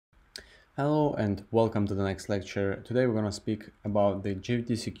Hello and welcome to the next lecture. Today we're going to speak about the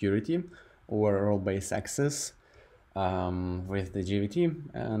JWT security or role-based access with the JWT.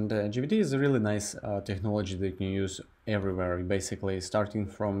 And JWT is a really nice technology that you can use everywhere, basically starting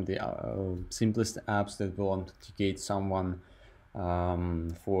from the simplest apps that will authenticate someone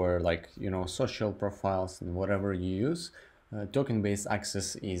for social profiles and whatever you use. Token-based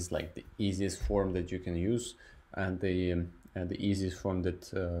access is like the easiest form that you can use, and the easiest form that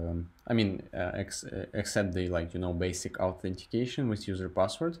except the basic authentication with user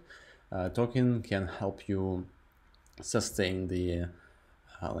password. Token can help you sustain the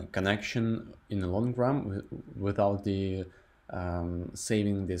connection in the long run without the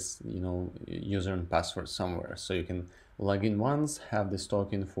saving this user and password somewhere. So you can log in once, have this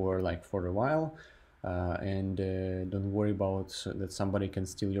token for a while, and don't worry about that somebody can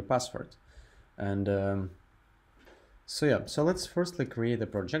steal your password. And so let's firstly create a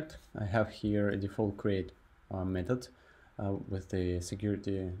project. I have here a default create method with the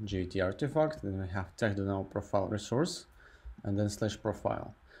security JWT artifact. Then we have tag.now profile resource, and then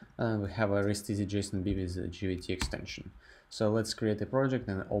 /profile. And we have a REST-easy JSON-B with a JWT extension. So let's create a project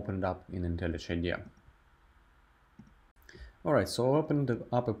and open it up in IntelliJ IDEA. All right, so I opened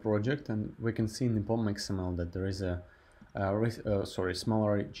up a project, and we can see in the POM XML that there is a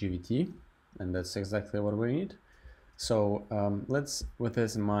smaller JWT, and that's exactly what we need. So with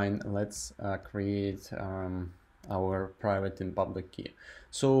this in mind, let's create our private and public key.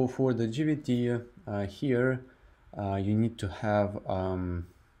 So for the JWT here, you need to have a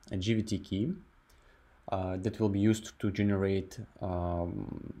JWT key that will be used to generate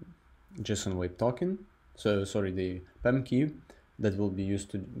JSON web token. So sorry, the PEM key that will be used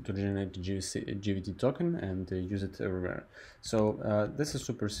to generate the JWT token and use it everywhere. So this is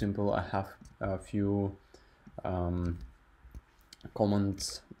super simple. I have a few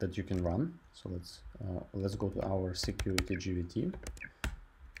commands that you can run. So let's go to our security JWT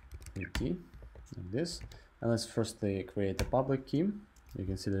like this, and let's firstly create a public key. You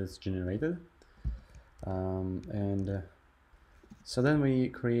can see that it's generated, so then we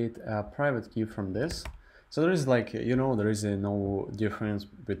create a private key from this. So there is there is no difference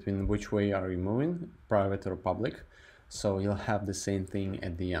between which way are you moving, private or public. So you'll have the same thing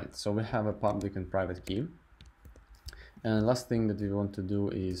at the end. So we have a public and private key. And last thing that we want to do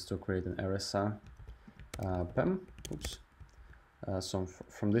is to create an RSA PEM. Oops. So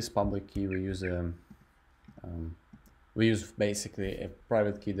from this public key we use basically a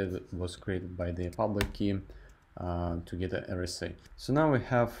private key that was created by the public key to get an RSA. So now we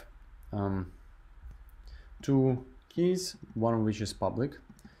have two keys, one of which is public,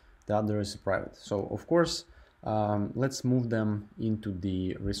 the other is private. So of course, let's move them into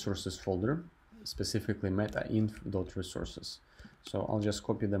the resources folder, specifically meta-inf.resources. So I'll just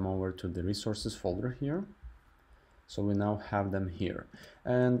copy them over to the resources folder here. So we now have them here.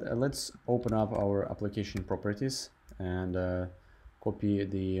 And let's open up our application properties and copy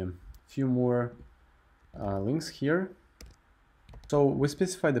the few more links here. So we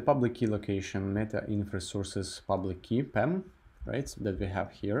specify the public key location, meta-inf resources public key, PEM, right, so that we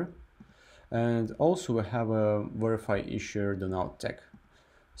have here. And also we have a verify issuer do tag.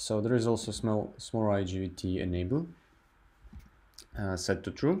 So there is also small JWT enable set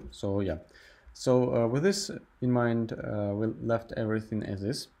to true. So yeah, so with this in mind, we left everything as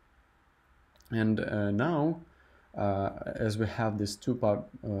is. And now, as we have these two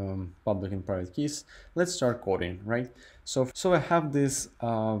public and private keys, let's start coding, right? So I have this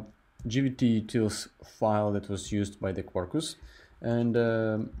JWT utils file that was used by the Quarkus, and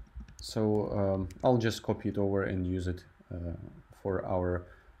I'll just copy it over and use it for our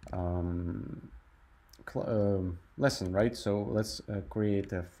lesson, right? So let's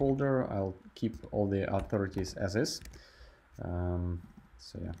create a folder. I'll keep all the authorities as is.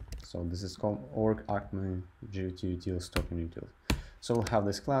 So yeah, so this is called org acme JWT utils token util. So we'll have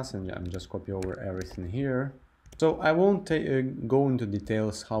this class, and I'm just copy over everything here. So I won't go into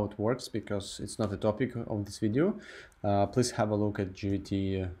details how it works because it's not the topic of this video. Please have a look at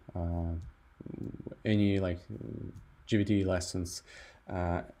JWT, any JWT lessons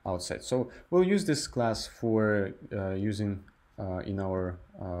outside. So we'll use this class for using in our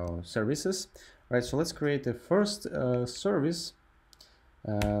services, right? So let's create the first service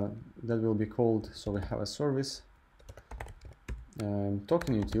that will be called, so we have a service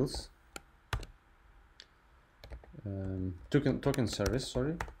token utils, token service,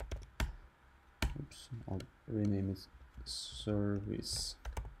 sorry. Oops, I'll rename it service.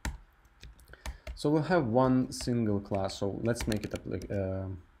 So we'll have one single class, so let's make it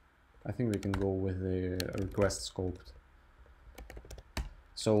I think we can go with the request scoped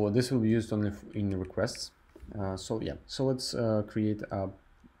So this will be used only in requests. So yeah, so let's create a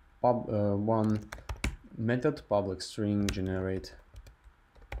one method public string generate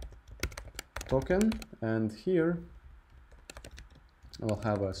token, and here I'll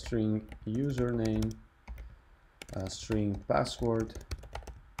have a string username, a string password,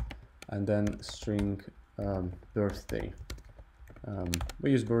 and then string birthday.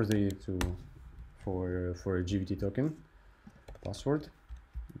 We use birthday for a JWT token. Password.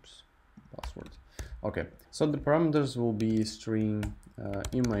 Oops. Password. Okay. So the parameters will be string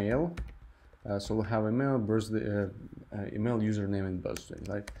email. So we'll have email, birthday, email username and birthday.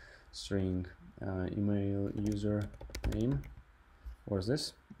 Like string email username. What is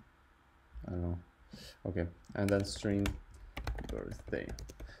this? I don't know. Okay. And then string birthday.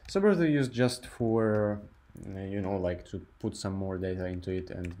 So birthday used just for you know, like to put some more data into it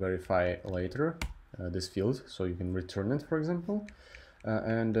and verify later this field, so you can return it, for example.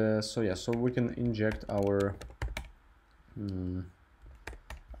 So yeah, so we can inject our I'm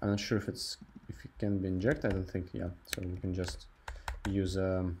not sure if it can be injected. I don't think. Yeah, so we can just use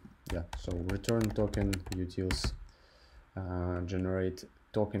yeah, so return token utils generate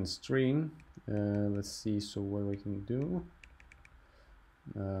token string. Let's see, so what we can do.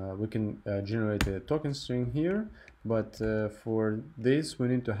 We can generate a token string here, but for this we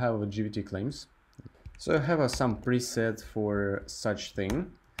need to have a JWT claims. So I have some preset for such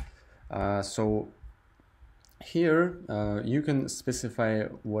thing. So here you can specify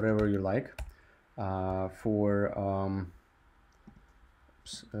whatever you like for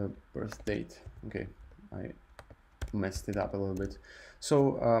birth date. Okay, I messed it up a little bit.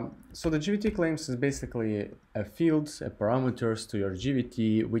 So so the JWT claims is basically a fields, parameters to your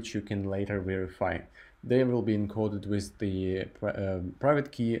JWT, which you can later verify. They will be encoded with the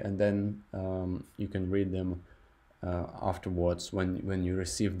private key, and then you can read them afterwards when you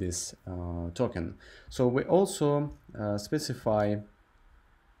receive this token. So we also specify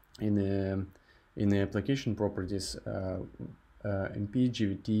in the application properties MP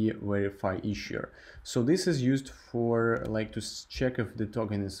JWT verify issuer. So this is used for like to check if the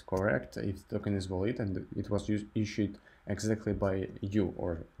token is correct, if the token is valid and it was issued exactly by you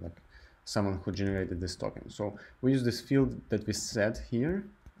or like someone who generated this token. So we use this field that we set here,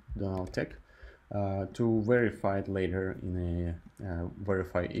 Donald Tech, to verify it later in a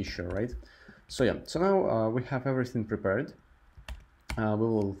verify issuer, right? So yeah, so now we have everything prepared. We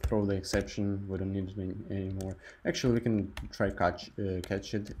will throw the exception. We don't need it anymore. Actually, we can try catch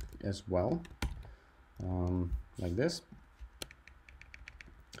it as well, like this.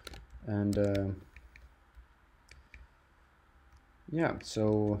 And yeah,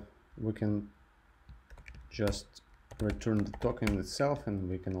 so we can just return the token itself, and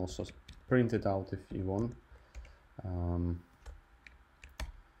we can also print it out if you want.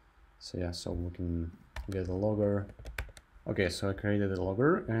 So yeah, so we can get a logger. Okay, so I created a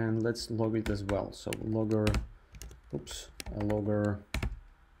logger, and let's log it as well. So logger, oops, a logger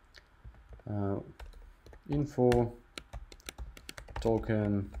info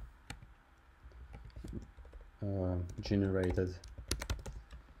token generated,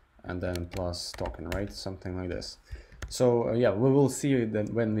 and then plus token, right? Something like this. So yeah, we will see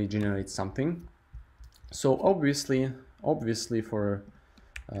that when we generate something. So obviously for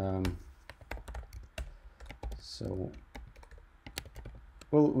so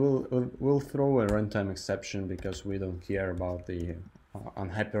we'll throw a runtime exception because we don't care about the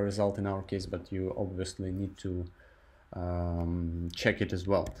unhappy result in our case, but you obviously need to check it as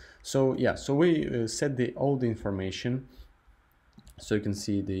well. So yeah, so we set all the information. So you can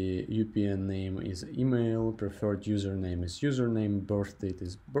see the UPN name is email, preferred username is username, birth date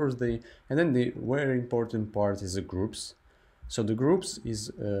is birthday, and then the very important part is the groups. So the groups is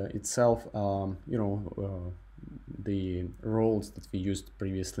itself, you know, the roles that we used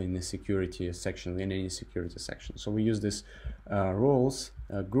previously in the security section, in any security section. So we use this roles,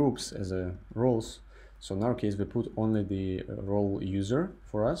 groups as a roles. So in our case, we put only the role user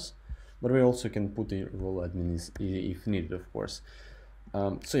for us, but we also can put the role admin if needed, of course.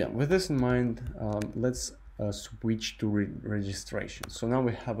 So yeah, with this in mind, let's switch to registration. So now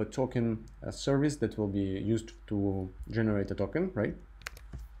we have a token service that will be used to generate a token, right?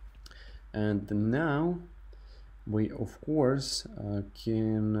 And now we of course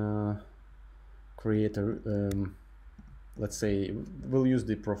can create a let's say we'll use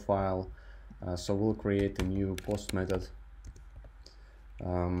the profile, so we'll create a new post method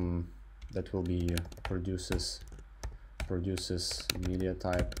that will be produces media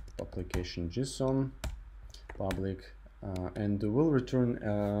type application JSON public, and we'll return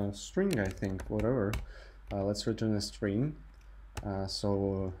a string, I think, whatever. Let's return a string,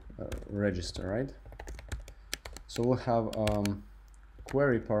 register, right? So we'll have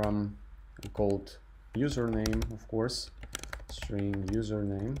query param called username, of course, string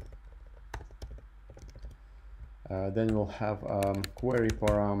username. Then we'll have query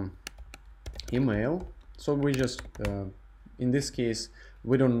param email. So we just, in this case,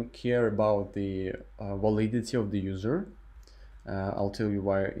 we don't care about the validity of the user. I'll tell you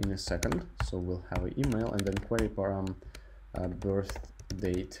why in a second. So we'll have an email and then query param birth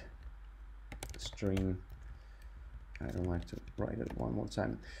date string. I don't like to write it one more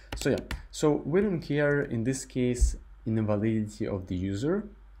time. So yeah, so we don't care in this case in the validity of the user,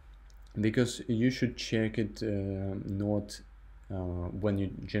 because you should check it not when you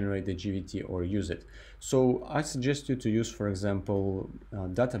generate the JWT or use it. So I suggest you to use, for example, a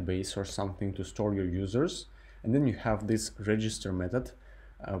database or something to store your users, and then you have this register method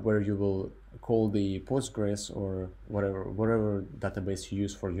where you will call the Postgres or whatever database you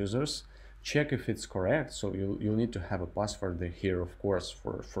use for users. Check if it's correct. So you'll need to have a password here, of course,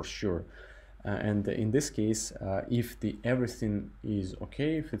 for sure. And in this case, if everything is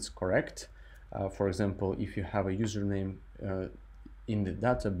okay, if it's correct, for example, if you have a username in the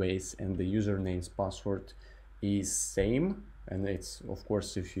database and the username's password is same, and it's, of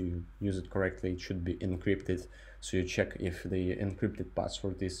course, if you use it correctly, it should be encrypted. So you check if the encrypted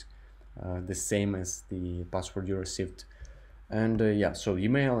password is the same as the password you received. And yeah, so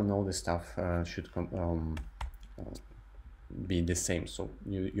email and all this stuff should be the same. So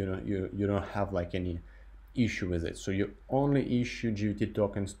you don't have like any issue with it. So you only issue JWT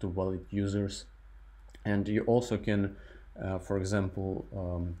tokens to valid users, and you also can, for example,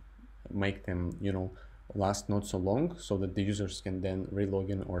 make them last not so long, so that the users can then relog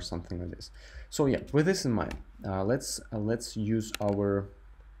in or something like this. So yeah, with this in mind, let's use our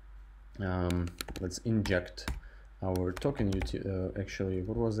let's inject our token actually,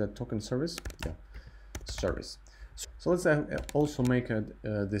 what was that token service? Yeah, service. So let's also make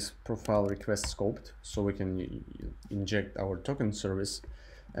this profile request scoped, so we can inject our token service,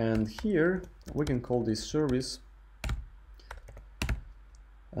 and here we can call this service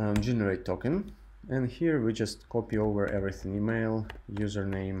generate token, and here we just copy over everything: email,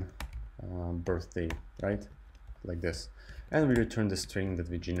 username, birthday, right, like this, and we return the string that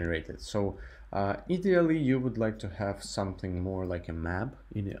we generated. So ideally you would like to have something more like a map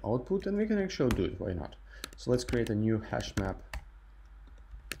in the output, and we can actually do it, why not? So let's create a new hash map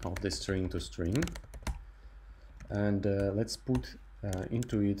of the string to string, and let's put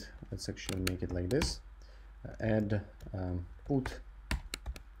into it, let's actually make it like this, add put,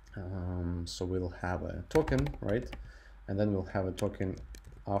 so we'll have a token, right, and then we'll have a token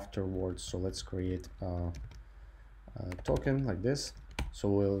afterwards. So let's create a token like this. So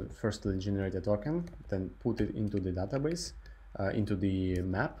we'll firstly generate a token, then put it into the database, into the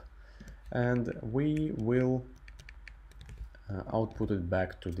map, and we will output it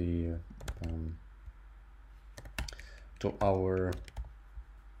back to the to our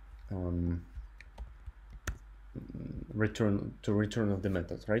return of the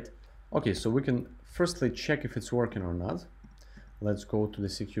method, right? Okay, so we can firstly check if it's working or not. Let's go to the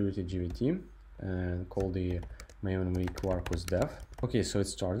security JWT and call the maven Quarkus dev. Okay, so it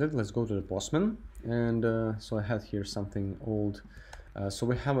started. Let's go to the postman, and so I had here something old. So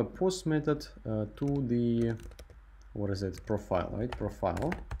we have a post method to the, what is it, profile, right?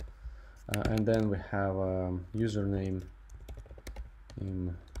 Profile, and then we have username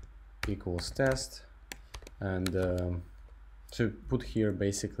equals test, and to put here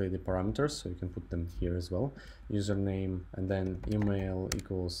basically the parameters, so you can put them here as well. Username, and then email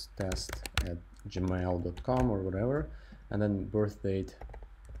equals test at gmail.com or whatever, and then birth date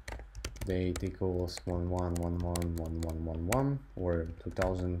equals 11111111 or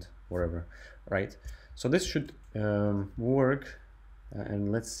 2000, whatever, right? So this should work, and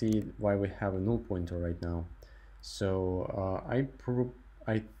let's see why we have a null pointer right now. So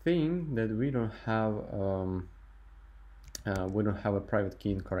I think that we don't have a private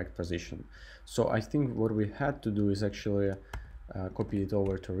key in correct position. So I think what we had to do is actually copy it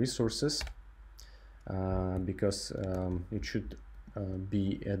over to resources, because it should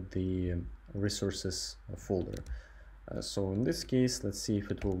be at the resources folder. So in this case, let's see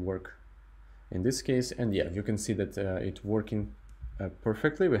if it will work in this case, and yeah, you can see that it's working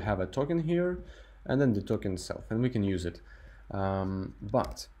perfectly. We have a token here, and then the token itself, and we can use it.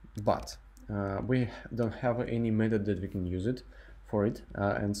 But we don't have any method that we can use it for it,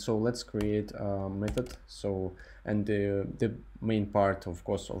 and so let's create a method. So, and the main part, of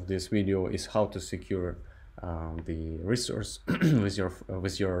course, of this video is how to secure the resource with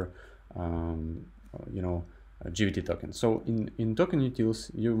your JWT token. So in token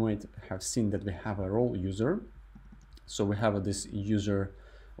utils, you might have seen that we have a role user. So we have this user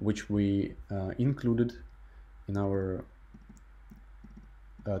which we included in our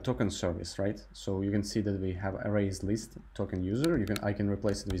token service, right? So you can see that we have arrays list token user. I can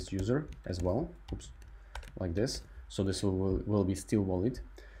replace it with user as well. Oops, like this. So this will be still valid.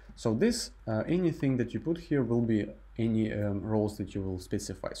 So this anything that you put here will be any roles that you will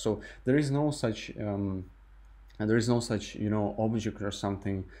specify. So there is no such object or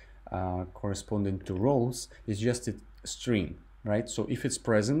something corresponding to roles. It's just a string, right? So if it's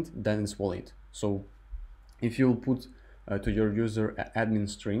present, then it's valid. So if you put to your user admin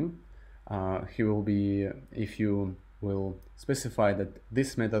string, he will be, if you will specify that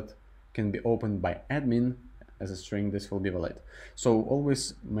this method can be opened by admin as a string, this will be valid. So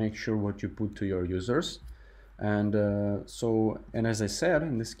always make sure what you put to your users. And and as I said,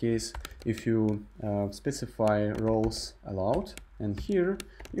 in this case, if you specify roles allowed, and here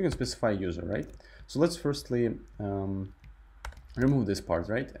you can specify user, right? So let's firstly remove this part,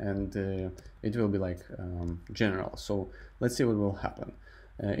 right? And it will be like general. So let's see what will happen.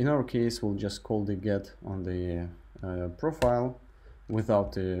 In our case, we'll just call the get on the profile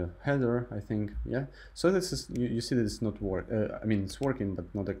without the header, I think. Yeah. So this is, you see that it's not I mean, it's working, but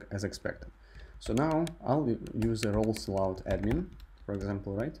not as expected. So now I'll use a roles allowed admin, for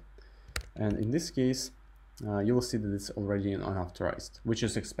example, right? And in this case, you will see that it's already unauthorized, which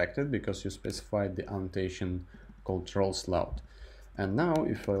is expected because you specified the annotation called roles allowed. And now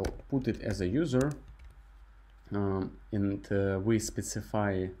if I'll put it as a user, and we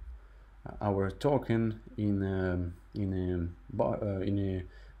specify our token in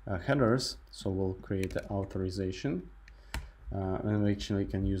headers, so we'll create an authorization, and we actually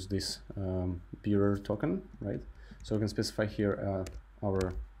can use this bearer token, right? So we can specify here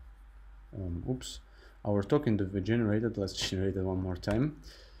our our token that we generated. Let's generate it one more time,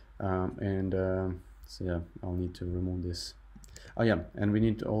 so yeah, I'll need to remove this. Oh yeah, and we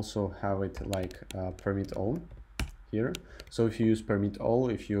need to also have it like permit all here. So if you use permit all,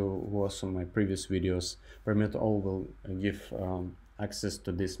 if you watch on my previous videos, permit all will give access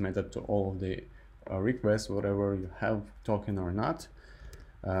to this method to all of the requests, whatever you have, token or not.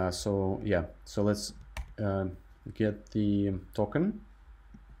 So yeah, so let's get the token.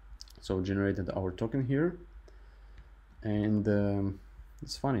 So generated our token here, and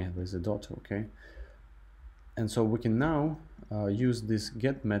it's funny, there's a dot, okay. And so we can now use this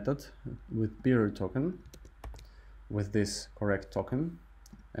get method with bearer token, with this correct token,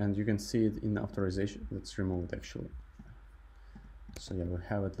 and you can see it in authorization. Let's remove it actually. So yeah, we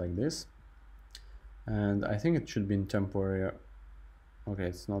have it like this, and I think it should be in temporary. Okay,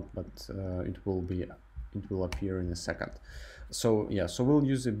 it's not, but it will appear in a second. So yeah, so we'll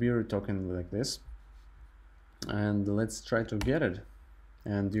use a bearer token like this, and let's try to get it,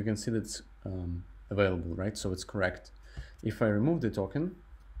 and you can see that it's available, right? So it's correct. If I remove the token,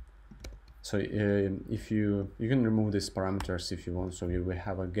 so if you can remove these parameters if you want. So we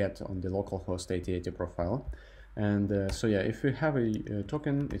have a get on the localhost 8080 profile, and so yeah, if you have a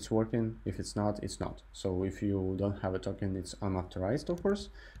token, it's working. If it's not, it's not. So if you don't have a token, it's unauthorized, of course.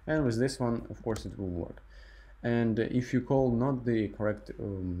 And with this one, of course, it will work. And if you call not the correct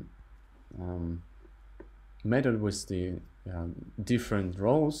method with the different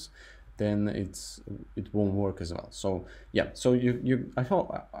roles, then it won't work as well. So yeah, so I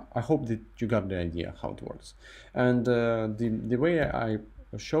hope that you got the idea how it works. And the way I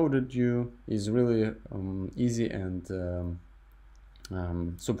showed it you is really easy and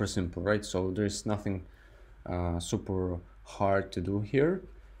super simple, right? So there's nothing super hard to do here,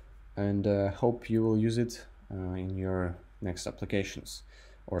 and hope you will use it in your next applications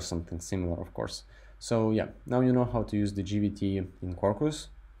or something similar, of course. So yeah, now you know how to use the JWT in Quarkus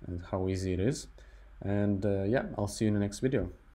and how easy it is. And yeah, I'll see you in the next video.